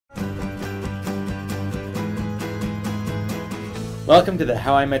Welcome to the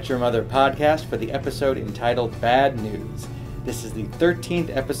How I Met Your Mother podcast for the episode entitled Bad News. This is the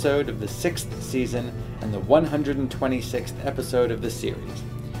 13th episode of the 6th season and the 126th episode of the series.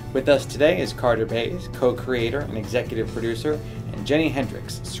 With us today is Carter Bays, co-creator and executive producer, and Jenni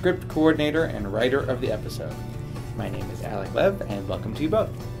Hendriks, script coordinator and writer of the episode. My name is Alec Lev, and welcome to you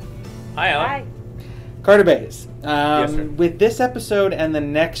both. Hi, Alec. Hi. Carter Bays, Yes, sir. with this episode and the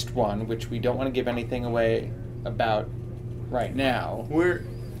next one, which we don't want to give anything away about right now. We're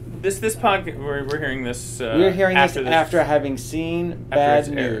hearing this. We're hearing this after after having seen Bad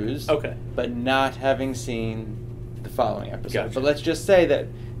News, Okay. but not having seen the following episode. Gotcha. But let's just say that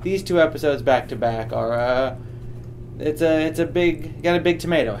these two episodes back to back are it's a big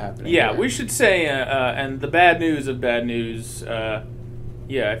tomato happening. Yeah, here. we should say, and the bad news of bad news. Yeah,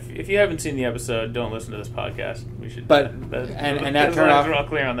 if you haven't seen the episode, don't listen to this podcast. We should. But and that as turn long off. as we're all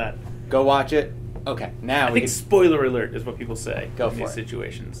clear on that. Go watch it. Okay, now I we think can, spoiler alert is what people say Go in for these it.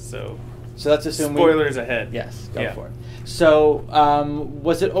 situations. So let's assume spoilers ahead. Yes, go Yeah. for it. So,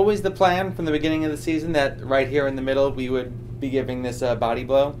 was it always the plan from the beginning of the season that right here in the middle we would be giving this a body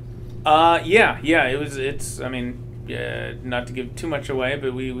blow? Yeah. It's. I mean, not to give too much away,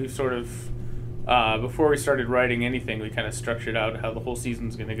 but we've sort of before we started writing anything, we kind of structured out how the whole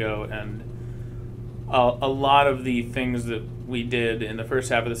season's going to go, and a lot of the things that we did in the first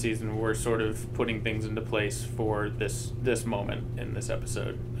half of the season were sort of putting things into place for this moment in this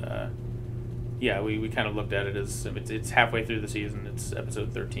episode. We kind of looked at it as it's halfway through the season. It's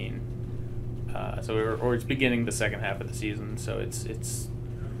episode 13, or it's beginning the second half of the season. So it's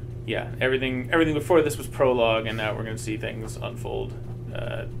everything before this was prologue, and now we're going to see things unfold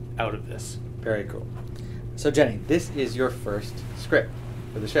out of this. Very cool. So, Jenni, this is your first script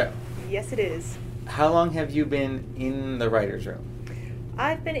for the show. Yes, it is. How long have you been in the writer's room?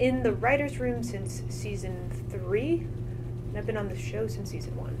 I've been in the writer's room since season 3, and I've been on the show since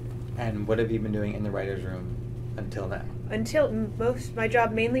season 1. And what have you been doing in the writer's room until now? My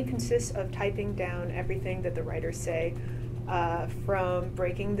job mainly consists of typing down everything that the writers say, from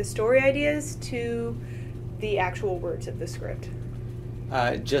breaking the story ideas to the actual words of the script.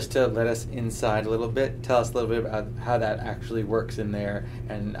 Just to let us inside a little bit, tell us a little bit about how that actually works in there.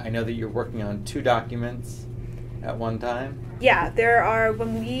 And I know that you're working on 2 documents at one time. Yeah,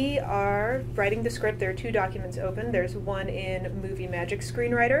 when we are writing the script, there are 2 documents open. There's one in Movie Magic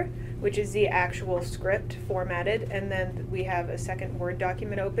Screenwriter, which is the actual script formatted, and then we have a second Word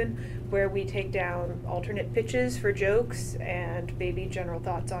document open where we take down alternate pitches for jokes and maybe general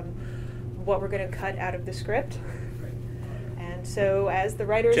thoughts on what we're going to cut out of the script. And so as the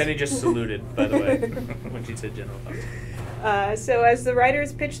writers... Jenni just saluted, by the way, when she said general thoughts. So as the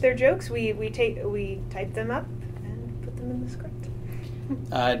writers pitch their jokes, we type them up and put them in the script.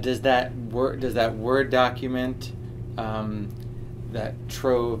 Does that Word document, that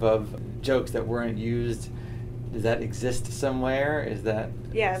trove of jokes that weren't used, does that exist somewhere? Is that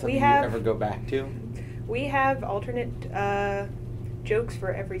something you ever go back to? We have alternate jokes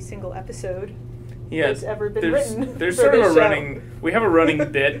for every single episode. Yeah, that's ever been written. There's for sort of this a show. running. We have a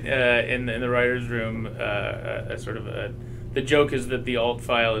running bit in the writers' room. The joke is that the alt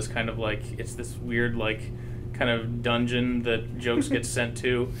file is kind of like it's this weird kind of dungeon that jokes get sent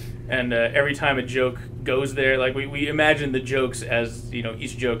to, and every time a joke goes there, we imagine the jokes as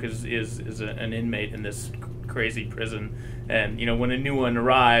each joke is an inmate in this crazy prison, and when a new one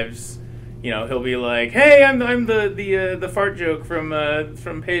arrives. He'll be like, "Hey, I'm the fart joke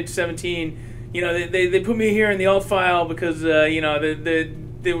from page 17. They put me here in the alt file because they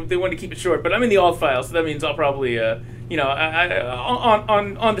want to keep it short. But I'm in the alt file, so that means I'll probably on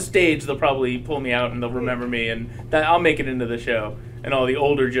the stage they'll probably pull me out and they'll remember me, and I'll make it into the show. And all the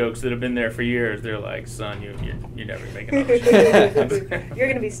older jokes that have been there for years, they're like, son, you're never making it on the show. You're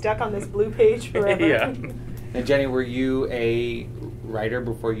gonna be stuck on this blue page forever." Yeah. And Jenni, were you a writer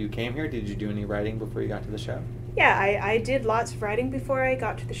before you came here? Did you do any writing before you got to the show? Yeah, I did lots of writing before I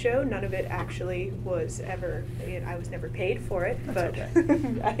got to the show. None of it actually was ever, I was never paid for it, That's but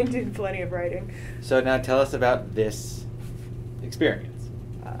okay. I did plenty of writing. So now tell us about this experience.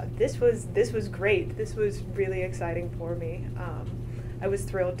 This was great. This was really exciting for me. I was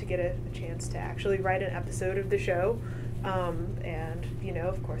thrilled to get a chance to actually write an episode of the show. And,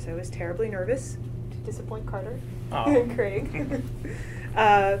 of course, I was terribly nervous to disappoint Carter and Craig.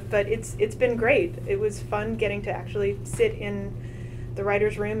 But it's been great. It was fun getting to actually sit in the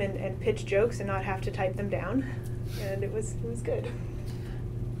writer's room and pitch jokes and not have to type them down. And it was good.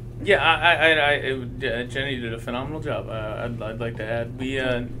 Yeah, Jenni did a phenomenal job. I'd like to add,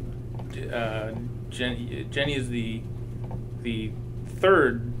 Jenni is the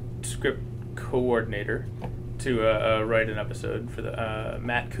third script coordinator to write an episode for the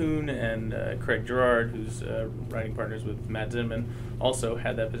Matt Kuhn and Craig Gerard, who's writing partners with Matt Zinman, also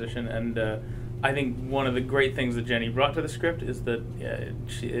had that position. And I think one of the great things that Jenni brought to the script is that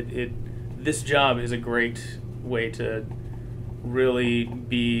this job is a great way to really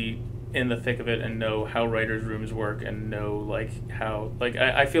be in the thick of it and know how writers' rooms work and know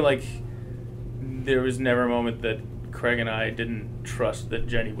I feel like there was never a moment that Craig and I didn't trust that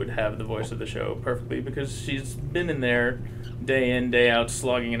Jenni would have the voice of the show perfectly, because she's been in there day in, day out,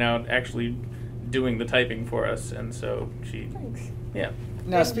 slogging it out, actually doing the typing for us, and so she... Thanks. Yeah.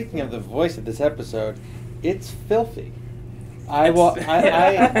 Now, speaking of the voice of this episode, it's filthy. I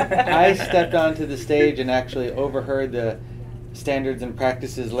stepped onto the stage and actually overheard the standards and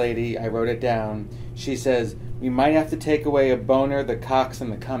practices lady. I wrote it down. She says, "We might have to take away a boner, the cocks,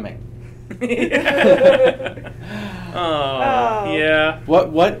 and the coming." Oh. Yeah.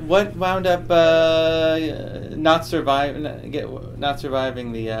 What wound up not surviving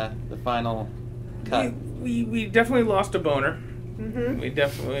the final cut? We definitely lost a boner. Mm-hmm. We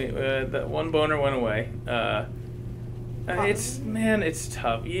definitely that one boner went away. It's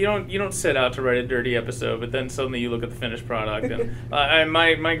tough. You don't set out to write a dirty episode, but then suddenly you look at the finished product. And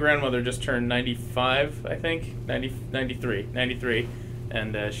my grandmother just turned 95, I think, 93,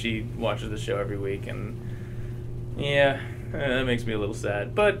 and she watches the show every week, and that makes me a little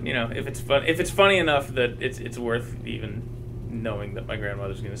sad. But if it's funny enough that it's worth even knowing that my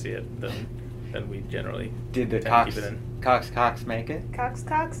grandmother's going to see it, then we generally Did the keep it in. Cox make it?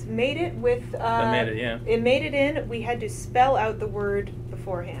 Cox made it with... That made it, yeah. It made it in. We had to spell out the word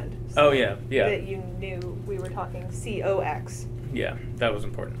beforehand. Oh, yeah. That you knew we were talking COX. Yeah, that was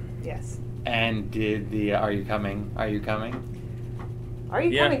important. Yes. And did the Are You Coming? Are You Coming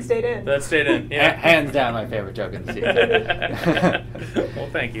stayed in. That stayed in, yeah. Hands down my favorite joke in the season. Well,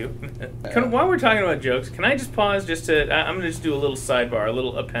 thank you. While we're talking about jokes, can I just pause I'm going to just do a little sidebar, a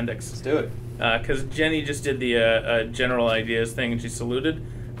little appendix. Let's do it. Because Jenni just did the general ideas thing and she saluted.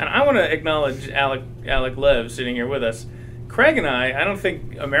 And I want to acknowledge Alec Lev sitting here with us. Craig and I don't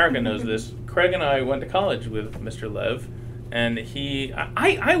think America knows this, Craig and I went to college with Mr. Lev. And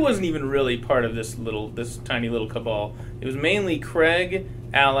I wasn't even really part of this tiny little cabal. It was mainly Craig,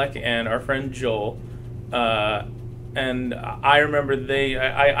 Alec, and our friend Joel. And I remember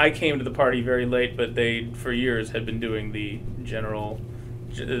I came to the party very late, but they, for years, had been doing the general,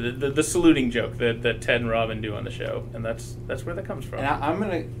 the saluting joke that Ted and Robin do on the show, and that's where that comes from.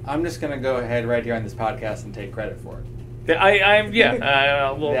 And I'm just gonna go ahead right here on this podcast and take credit for it. I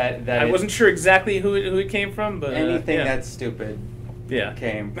wasn't sure exactly who it came from, but anything that's stupid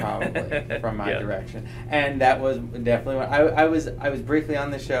came probably from my direction. And that was definitely when I was briefly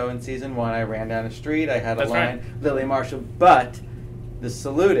on the show in season 1. I ran down a street, I had a line, right. Lily Marshall, but the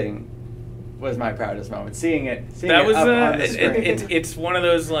saluting was my proudest moment. Seeing it up on the screen. It's one of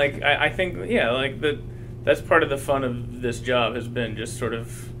those, I think that's part of the fun of this job, has been just sort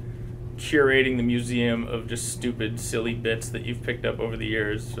of curating the museum of just stupid, silly bits that you've picked up over the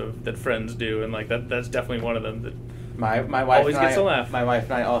years that friends do, and that's definitely one of them that my wife always gets a laugh. My wife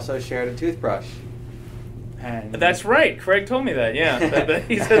and I also shared a toothbrush. And that's right. Craig told me that. Yeah,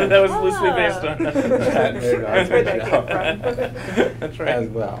 he said that was loosely based on that. That's where that came from. That's right. As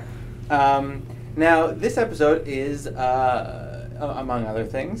well. Now, this episode is, among other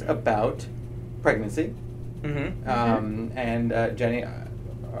things, about pregnancy. Mm-hmm. And Jenni,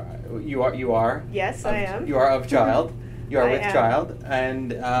 you are. Yes, I am. You are of child. You are with am. child, and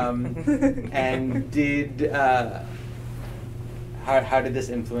did how did this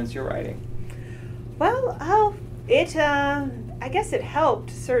influence your writing? Well, I guess it helped,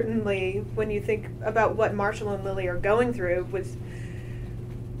 certainly, when you think about what Marshall and Lily are going through. Was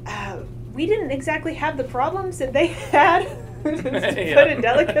we didn't exactly have the problems that they had, to put it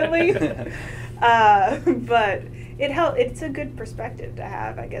delicately. But it helped. It's a good perspective to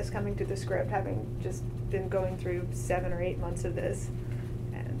have, I guess, coming to the script, having just been going through 7 or 8 months of this.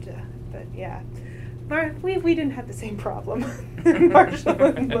 And but yeah, we didn't have the same problem Marshall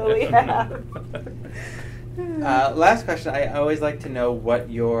and Lily have. Last question. I always like to know what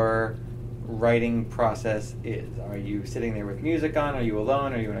your writing process is. Are you sitting there with music on? Are you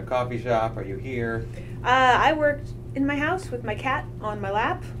alone? Are you in a coffee shop? Are you here? I worked in my house with my cat on my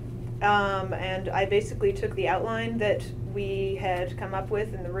lap. And I basically took the outline that we had come up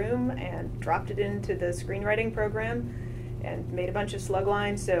with in the room and dropped it into the screenwriting program and made a bunch of slug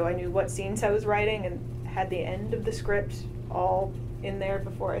lines so I knew what scenes I was writing and had the end of the script all in there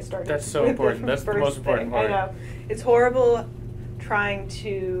before I started. That's so important. That's the most important part. I know. It's horrible trying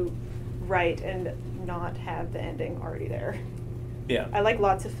to write and not have the ending already there. Yeah. I like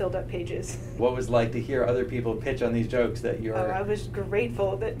lots of filled up pages. What was it like to hear other people pitch on these jokes that you're... Oh, I was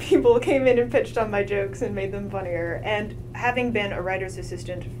grateful that people came in and pitched on my jokes and made them funnier. And having been a writer's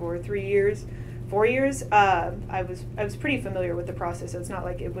assistant for 4 years, I was pretty familiar with the process. So it's not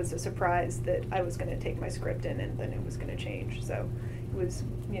like it was a surprise that I was going to take my script in and then it was going to change. So it was,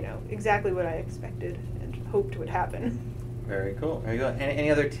 exactly what I expected and hoped would happen. Very cool. Very good.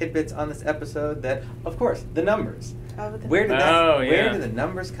 Any other tidbits on this episode? That, of course, the numbers. Where did the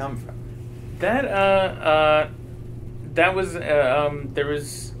numbers come from? That was there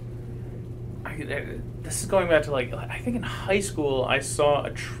was. This is going back to I think in high school I saw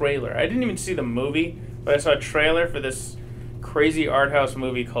a trailer. I didn't even see the movie, but I saw a trailer for this crazy art house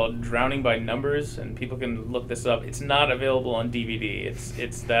movie called Drowning by Numbers, and people can look this up. It's not available on DVD.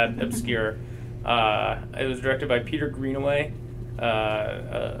 It's that obscure. It was directed by Peter Greenaway,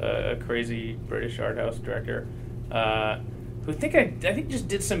 a crazy British art house director, who I think just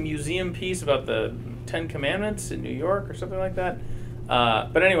did some museum piece about the Ten Commandments in New York or something like that.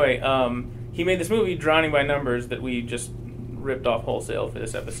 But anyway, he made this movie, Drowning by Numbers, that we just ripped off wholesale for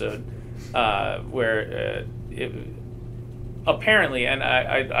this episode, where it apparently, and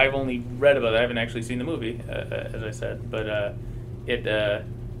I've only read about it, I haven't actually seen the movie, as I said, but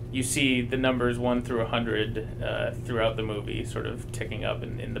you see the numbers 1 through 100 throughout the movie, sort of ticking up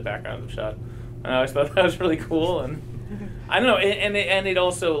in the background of the shot. And I always thought that was really cool, and I don't know, and it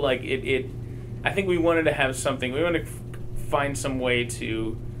also I think we wanted to have something. We wanted to find some way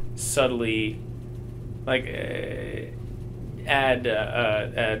to subtly add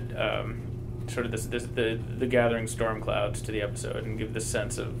sort of the gathering storm clouds to the episode and give this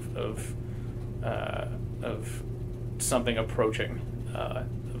sense of something approaching.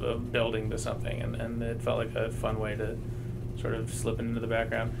 Of building to something, and it felt like a fun way to sort of slip into the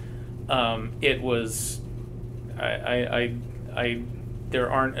background. It was, there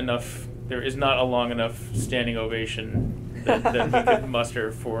is not a long enough standing ovation that we could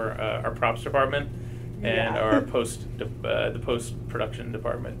muster for our props department and our the post-production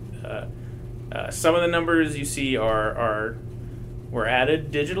department. Some of the numbers you see were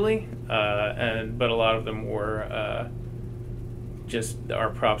added digitally, but a lot of them were just our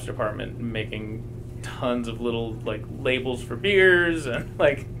props department making tons of little labels for beers and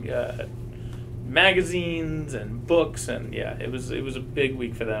magazines and books, and it was a big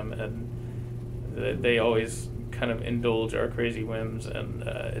week for them, and they always kind of indulge our crazy whims, and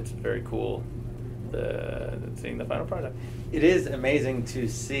it's very cool seeing the final product. It is amazing to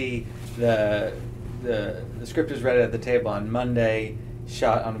see the script is read at the table on Monday,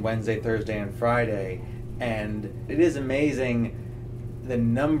 shot on Wednesday, Thursday, and Friday, and it is amazing the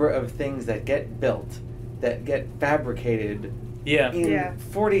number of things that get built, that get fabricated in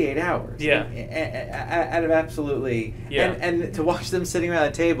 48 hours. Out of absolutely... Yeah. And to watch them sitting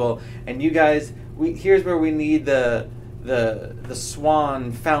around the table, and you guys, here's where we need the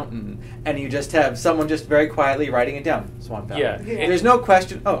swan fountain, and you just have someone just very quietly writing it down. Swan fountain. Yeah. There's no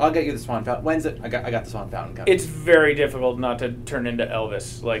question. Oh, I'll get you the swan fountain. When's it? I got the swan fountain coming. It's very difficult not to turn into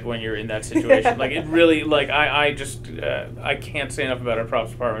Elvis, when you're in that situation. It really, I can't say enough about our props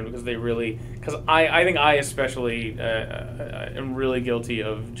department because they really, because I think I especially am really guilty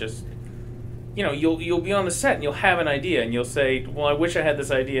of just, you'll be on the set and you'll have an idea and you'll say, well, I wish I had this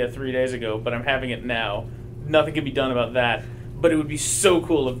idea 3 days ago, but I'm having it now. Nothing can be done about that, but it would be so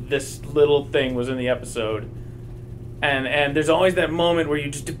cool if this little thing was in the episode. And there's always that moment where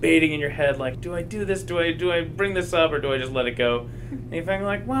you're just debating in your head, do I do this? Do I bring this up, or do I just let it go? And you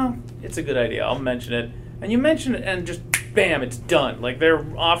think well, it's a good idea. I'll mention it, and you mention it, and just bam, it's done. They're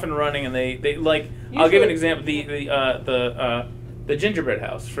off and running, and they Usually, I'll give an example. The gingerbread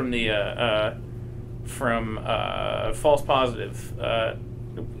house from False Positive.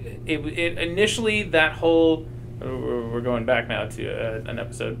 It initially, that whole, we're going back now to an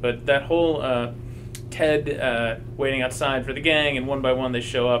episode, but that whole Ted waiting outside for the gang, and one by one they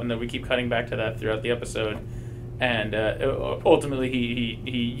show up, and then we keep cutting back to that throughout the episode, and ultimately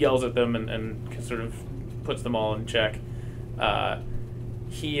he yells at them and sort of puts them all in check. I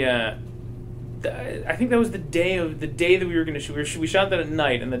think that was the day that we were going to shoot. We shot that at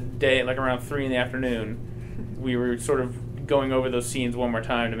night, and the day, around 3 p.m, we were sort of going over those scenes one more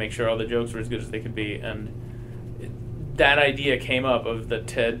time to make sure all the jokes were as good as they could be, and that idea came up of that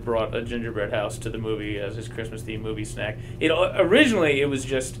Ted brought a gingerbread house to the movie as his Christmas themed movie snack. Originally it was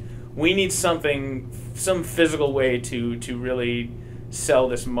just, we need some physical way to really sell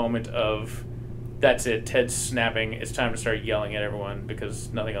this moment of, that's it, Ted's snapping, it's time to start yelling at everyone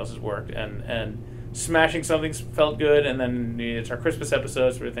because nothing else has worked, and smashing something felt good, and then it's our Christmas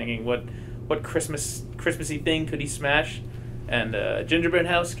episode, so we're thinking what Christmassy thing could he smash? and Gingerbread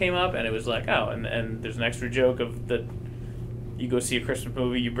House came up, and it was like, oh, and there's an extra joke of that you go see a Christmas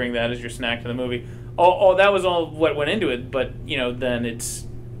movie, you bring that as your snack to the movie. Oh, that was all what went into it, but, then it's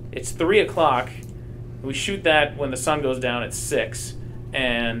 3 o'clock. We shoot that when the sun goes down at 6,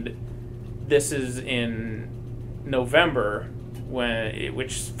 and this is in November,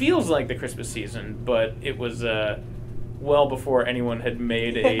 which feels like the Christmas season, but it was well before anyone had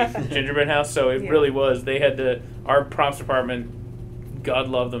made a gingerbread house, so it really was. They had our props department, God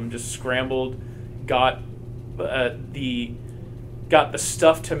love them, just scrambled, got the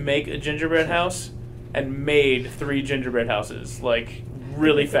stuff to make a gingerbread house, and made 3 gingerbread houses, like,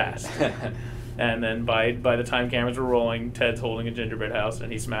 really fast. And then by the time cameras were rolling, Ted's holding a gingerbread house,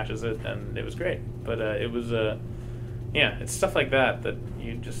 and he smashes it, and it was great. But it was, it's stuff like that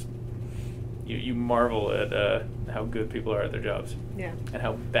you just, you marvel at how good people are at their jobs. Yeah. And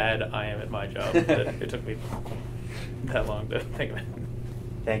how bad I am at my job, that it took me that long to think of it.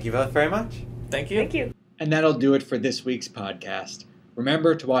 Thank you both very much. Thank you. Thank you. And that'll do it for this week's podcast.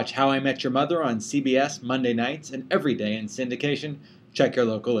 Remember to watch How I Met Your Mother on CBS Monday nights and every day in syndication. Check your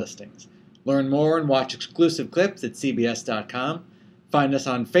local listings. Learn more and watch exclusive clips at CBS.com. Find us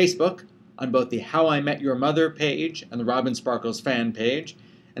on Facebook, on both the How I Met Your Mother page and the Robin Sparkles fan page.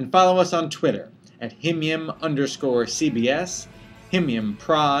 And follow us on Twitter at Himium_CBS,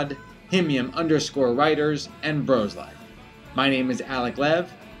 HimiumProd, Himium_writers, and Bros Life. My name is Alec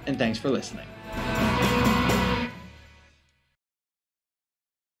Lev, and thanks for listening.